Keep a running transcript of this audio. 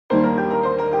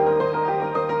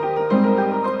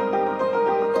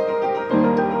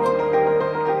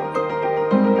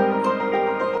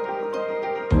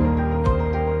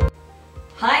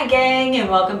morning and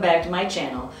welcome back to my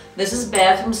channel. This is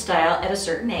Beth from Style at a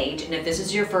Certain Age, and if this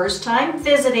is your first time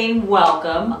visiting,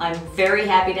 welcome. I'm very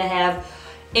happy to have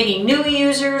any new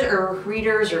users or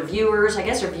readers or viewers, I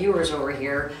guess they're viewers over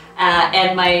here,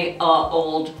 and my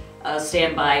old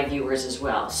standby viewers as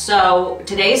well. So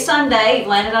today's Sunday,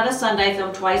 landed on a Sunday, I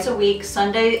film twice a week.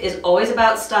 Sunday is always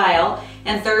about style,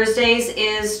 and Thursdays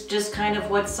is just kind of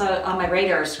what's on my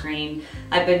radar screen.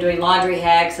 I've been doing laundry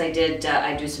hacks, I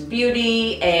do some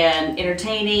beauty and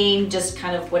entertaining, just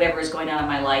kind of whatever is going on in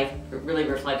my life. It really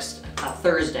reflects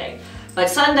Thursday. But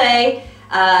Sunday,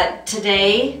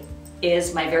 today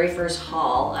is my very first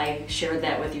haul. I shared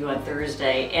that with you on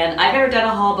Thursday, and I've never done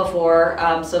a haul before,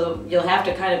 so you'll have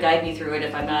to kind of guide me through it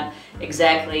if I'm not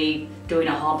exactly doing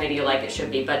a haul video like it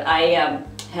should be. But I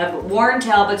have worn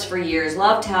Talbots for years,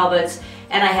 love Talbots,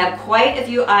 and I have quite a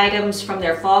few items from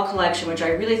their fall collection, which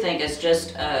I really think is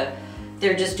just,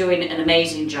 they're just doing an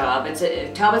amazing job.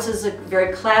 Talbots is a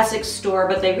very classic store,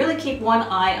 but they really keep one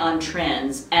eye on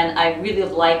trends, and I really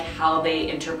like how they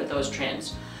interpret those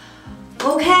trends.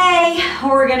 Okay,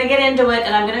 we're gonna get into it,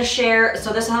 and I'm gonna share,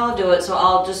 so this is how I'll do it. So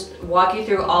I'll just walk you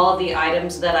through all of the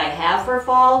items that I have for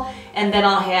fall, and then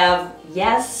I'll have,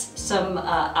 yes, some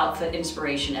outfit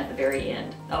inspiration at the very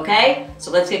end. Okay,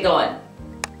 so let's get going.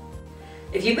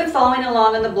 If you've been following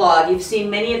along on the blog, you've seen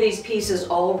many of these pieces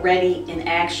already in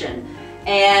action.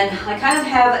 And I kind of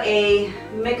have a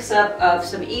mix-up of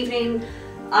some evening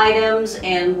items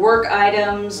and work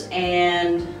items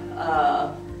and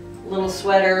little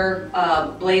sweater,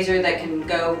 blazer that can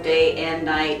go day and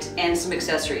night, and some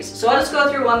accessories. So I'll just go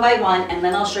through one by one and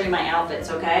then I'll show you my outfits,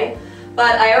 okay?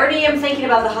 But I already am thinking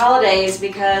about the holidays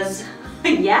because,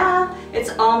 yeah, it's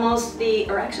almost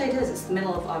or actually it is, it's the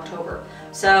middle of October.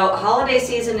 So holiday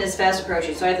season is fast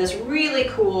approaching. So I have this really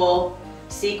cool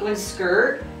sequin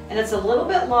skirt, and it's a little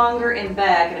bit longer in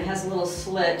back, and it has a little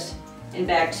slit in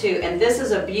back too. And this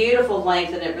is a beautiful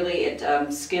length, and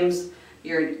it skims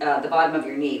the bottom of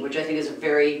your knee, which I think is a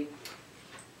very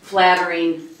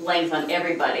flattering length on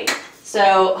everybody.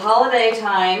 So holiday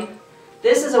time,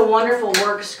 this is a wonderful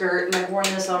work skirt, and I've worn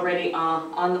this already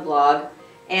on the blog,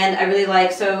 and I really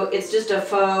like, so it's just a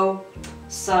faux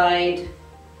side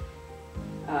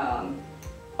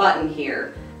button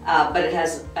here, but it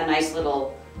has a nice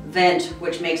little vent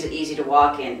which makes it easy to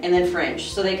walk in, and then fringe.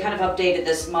 So they kind of updated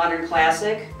this modern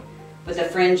classic with a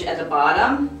fringe at the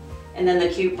bottom, and then the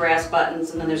cute brass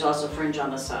buttons, and then there's also fringe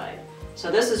on the side. So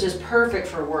this is just perfect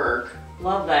for work.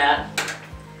 Love that.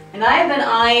 And I have been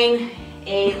eyeing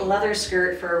a leather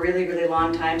skirt for a really, really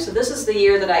long time. So this is the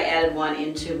year that I added one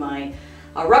into my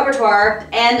repertoire.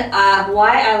 And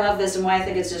why I love this and why I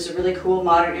think it's just a really cool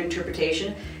modern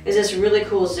interpretation is this really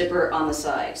cool zipper on the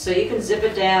side. So you can zip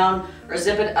it down or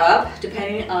zip it up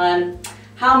depending on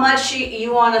how much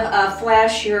you want to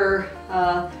flash your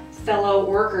fellow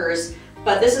workers.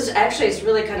 But this is actually, it's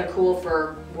really kind of cool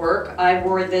for work. I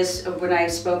wore this when I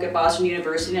spoke at Boston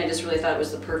University, and I just really thought it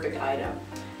was the perfect item.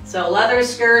 So leather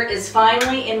skirt is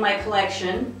finally in my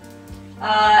collection.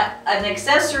 An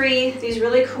accessory, these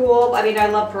really cool, I mean, I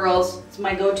love pearls. It's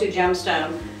my go-to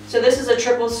gemstone. So this is a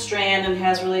triple strand and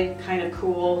has really kind of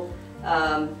cool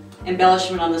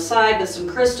embellishment on the side with some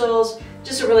crystals.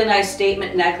 Just a really nice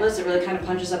statement necklace. It really kind of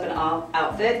punches up an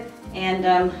outfit. And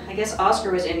I guess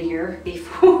Oscar was in here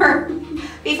before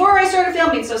I started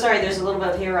filming, so sorry, there's a little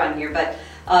bit of hair on here, but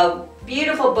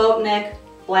beautiful boat neck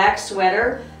black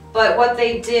sweater. But what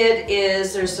they did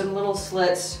is there's some little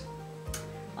slits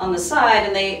on the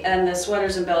side, and the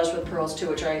sweater's embellished with pearls too,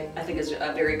 which I think is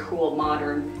a very cool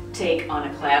modern take on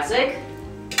a classic.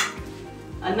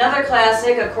 Another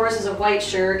classic, of course, is a white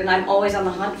shirt, and I'm always on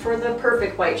the hunt for the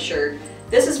perfect white shirt.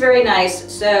 This is very nice.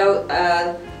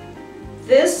 So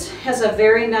this has a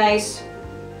very nice,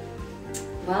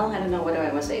 well, I don't know, what do I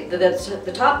want to say?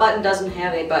 The top button doesn't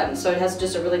have a button, so it has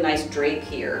just a really nice drape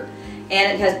here. And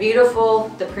it has beautiful,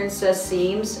 the princess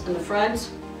seams in the front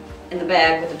and the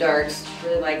back with the darts.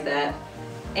 Really like that.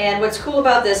 And what's cool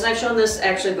about this, and I've shown this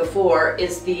actually before,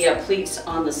 is the pleats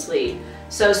on the sleeve.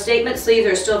 So statement sleeves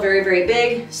are still very, very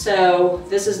big, so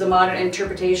this is the modern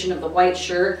interpretation of the white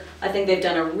shirt. I think they've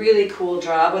done a really cool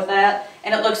job with that,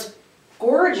 and it looks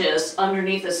gorgeous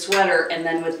underneath the sweater and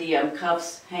then with the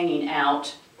cuffs hanging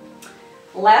out.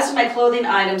 The last of my clothing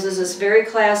items is this very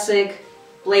classic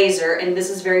blazer, and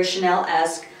this is very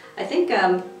Chanel-esque. I think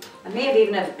I may have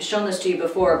even have shown this to you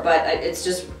before, but it's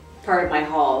just part of my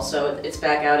haul, so it's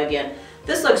back out again.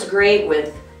 This looks great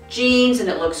with jeans, and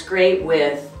it looks great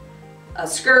with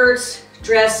skirts,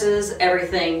 dresses,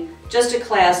 everything. Just a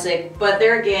classic, but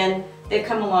there again, they've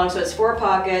come along, so it's 4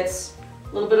 pockets,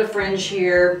 a little bit of fringe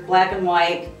here, black and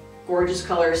white, gorgeous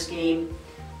color scheme.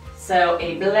 So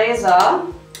a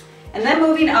blazer. And then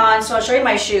moving on, so I'll show you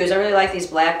my shoes. I really like these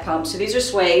black pumps. So these are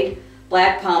suede,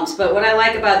 black pumps. But what I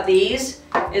like about these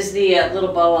is the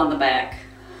little bow on the back.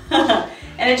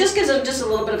 And it just gives them just a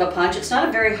little bit of a punch. It's not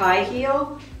a very high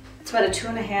heel. It's about a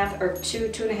 2.5 or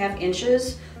 2.5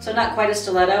 inches. So not quite a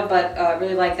stiletto, but I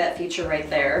really like that feature right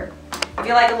there. If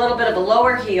you like a little bit of a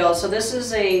lower heel, so this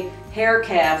is a hair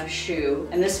calf shoe,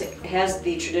 and this has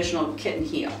the traditional kitten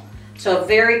heel. So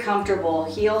very comfortable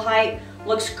heel height.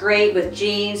 Looks great with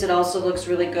jeans. It also looks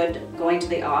really good going to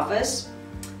the office.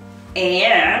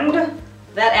 And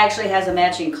that actually has a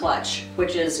matching clutch,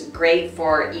 which is great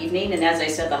for evening. And as I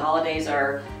said, the holidays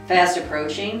are fast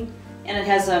approaching. And it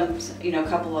has you know, a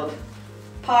couple of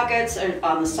pockets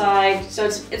on the side. So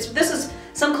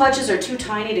some clutches are too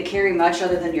tiny to carry much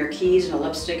other than your keys and a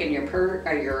lipstick and your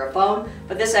phone.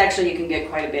 But this actually you can get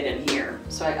quite a bit in here.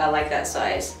 So I like that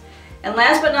size. And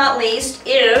last but not least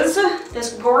is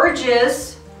this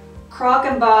gorgeous croc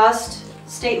embossed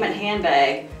statement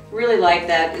handbag. Really like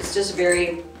that. It's just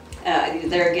very,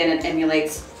 there again, it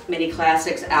emulates many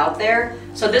classics out there.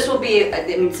 So this will be,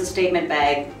 it's a statement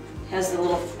bag. It has the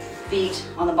little feet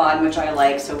on the bottom, which I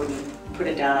like, so when you put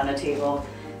it down on a table,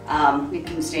 it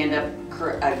can stand up,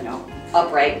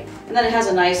 upright. And then it has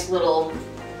a nice little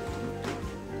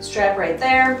strap right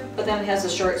there, but then it has the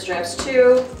short straps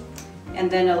too. And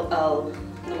then a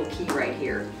little key right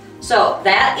here. So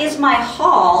that is my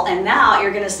haul, and now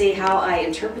you're gonna see how I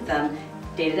interpret them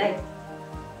day to day.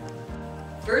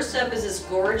 First up is this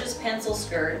gorgeous pencil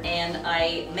skirt, and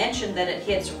I mentioned that it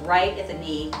hits right at the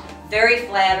knee. Very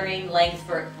flattering length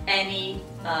for any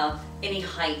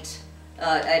height.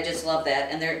 I just love that.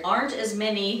 And there aren't as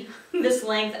many this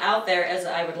length out there as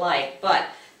I would like, but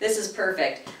this is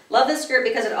perfect. Love this skirt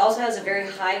because it also has a very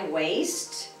high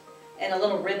waist and a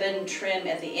little ribbon trim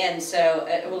at the end, so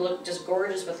it will look just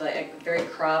gorgeous with a very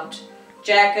cropped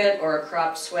jacket or a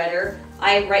cropped sweater.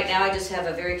 Right now I just have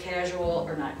a very casual,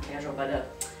 or not casual, but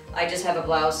I just have a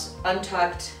blouse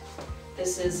untucked.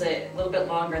 This is a little bit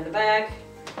longer in the back.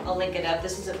 I'll link it up.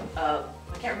 This is I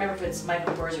can't remember if it's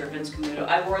Michael Kors or Vince Camuto.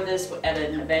 I wore this at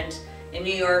an event in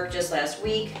New York just last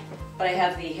week, but I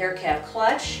have the hair calf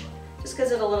clutch. Just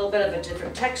gives it a little bit of a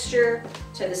different texture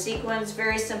to the sequins,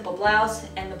 very simple blouse,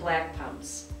 and the black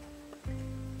pumps.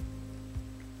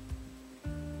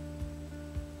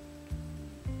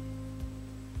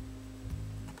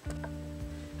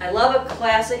 I love a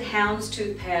classic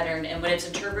houndstooth pattern, and when it's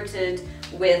interpreted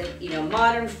with,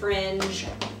 modern fringe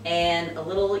and a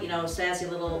little, sassy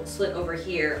little slit over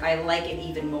here, I like it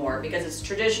even more because it's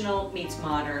traditional meets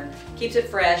modern, keeps it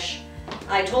fresh.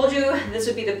 I told you this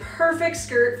would be the perfect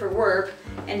skirt for work,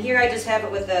 and here I just have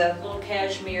it with a little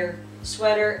cashmere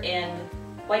sweater and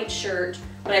white shirt,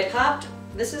 but I popped,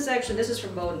 this is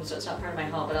from Bowden, so it's not part of my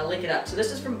haul, but I'll link it up. So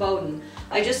this is from Bowden.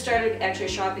 I just started actually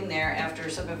shopping there after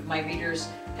some of my readers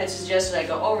had suggested I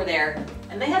go over there,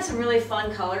 and they had some really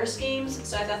fun color schemes,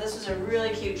 so I thought this was a really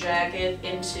cute jacket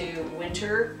into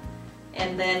winter.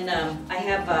 And then I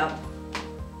have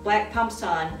black pumps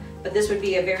on, but this would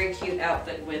be a very cute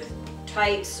outfit with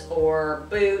tights or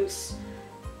boots,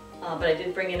 but I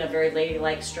did bring in a very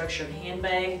ladylike structured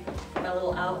handbag, my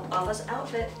little office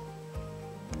outfit.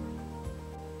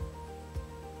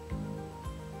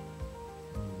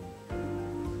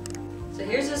 So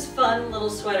here's this fun little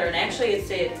sweater, and actually it's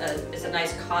a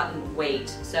nice cotton weight,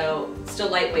 so it's still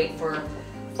lightweight for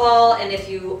fall, and if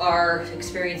you are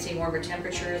experiencing warmer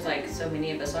temperatures like so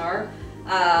many of us are.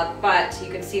 But you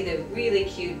can see the really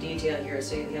cute detail here.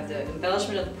 So you have the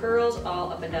embellishment of the pearls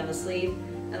all up and down the sleeve,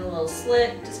 and the little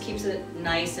slit just keeps it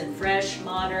nice and fresh,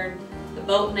 modern. The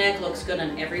boat neck looks good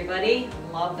on everybody.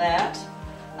 Love that.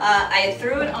 I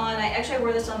threw it on, I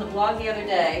wore this on the blog the other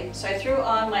day, so I threw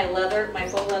on my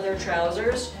full leather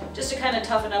trousers just to kind of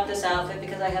toughen up this outfit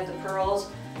because I have the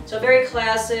pearls. So very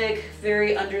classic,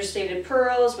 very understated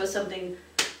pearls with something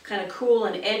kind of cool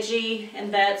and edgy,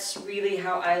 and that's really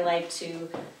how I like to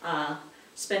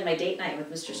spend my date night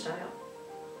with Mr. Style.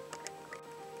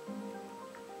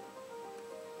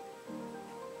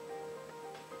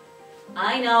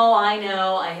 I know,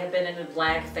 I have been in a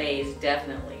black phase,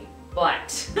 definitely,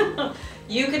 but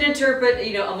you can interpret,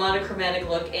 a monochromatic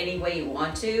look any way you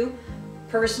want to.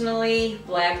 Personally,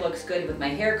 black looks good with my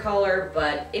hair color,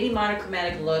 but any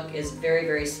monochromatic look is very,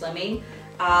 very slimming.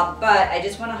 But I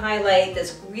just want to highlight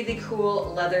this really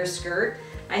cool leather skirt.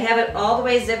 I have it all the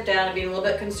way zipped down and being a little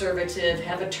bit conservative,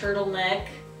 have a turtleneck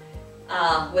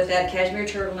with that cashmere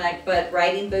turtleneck, but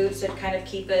riding boots that kind of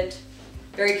keep it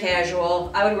very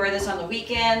casual. I would wear this on the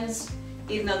weekends,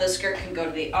 even though the skirt can go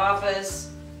to the office.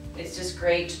 It's just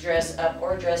great to dress up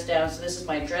or dress down. So this is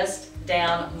my dressed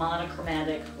down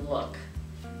monochromatic look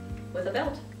with a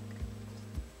belt.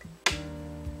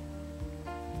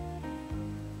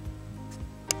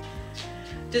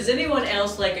 Does anyone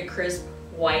else like a crisp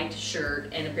white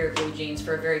shirt and a pair of blue jeans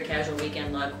for a very casual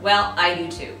weekend look? Well, I do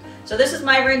too. So this is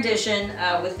my rendition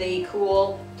with the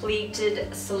cool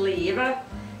pleated sleeve.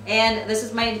 And this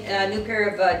is my new pair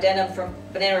of denim from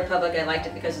Banana Republic. I liked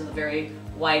it because of the very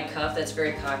wide cuff that's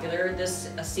very popular this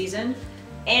season.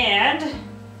 And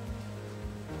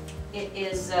it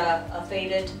is a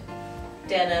faded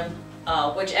denim,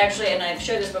 which actually, and I've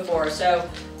showed this before, so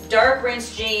dark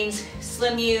rinse jeans,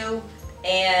 slim you,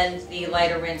 and the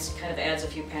lighter rinse kind of adds a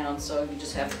few pounds, so you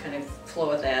just have to kind of flow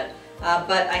with that.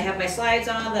 But I have my slides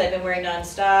on that I've been wearing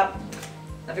non-stop,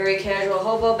 a very casual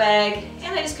hobo bag,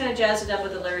 and I just kind of jazzed it up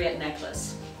with a lariat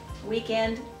necklace.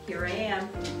 Weekend, here I am.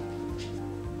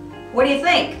 What do you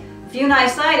think? A few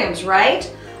nice items,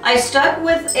 right? I stuck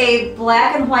with a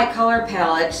black and white color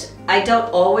palette. I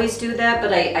don't always do that,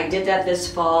 but I did that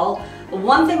this fall.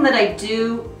 One thing that I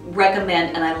do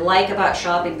recommend and I like about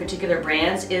shopping particular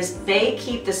brands is they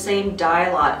keep the same dye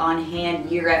lot on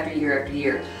hand year after year after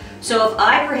year. So if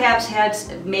I perhaps had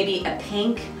maybe a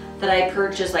pink that I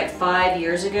purchased like 5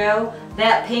 years ago,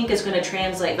 that pink is going to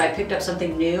translate, if I picked up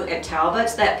something new at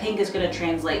Talbots, that pink is going to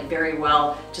translate very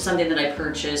well to something that I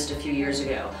purchased a few years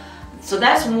ago. So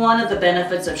that's one of the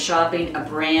benefits of shopping a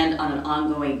brand on an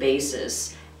ongoing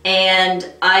basis.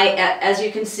 And as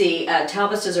you can see,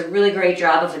 Talbots does a really great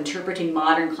job of interpreting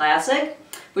modern classic,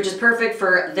 which is perfect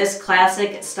for this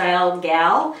classic style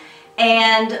gal.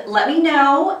 And let me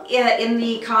know in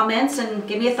the comments and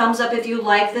give me a thumbs up if you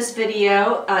like this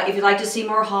video. If you'd like to see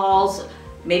more hauls,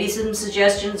 maybe some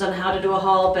suggestions on how to do a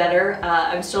haul better.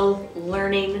 I'm still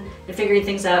learning and figuring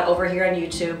things out over here on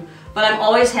YouTube. But I'm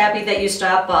always happy that you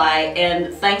stop by,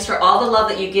 and thanks for all the love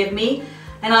that you give me.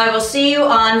 And I will see you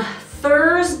on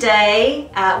Thursday,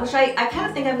 which I kind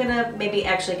of think I'm gonna maybe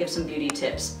actually give some beauty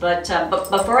tips. But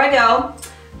before I go,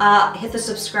 hit the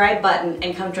subscribe button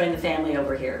and come join the family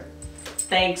over here.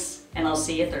 Thanks, and I'll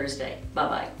see you Thursday.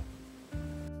 Bye-bye.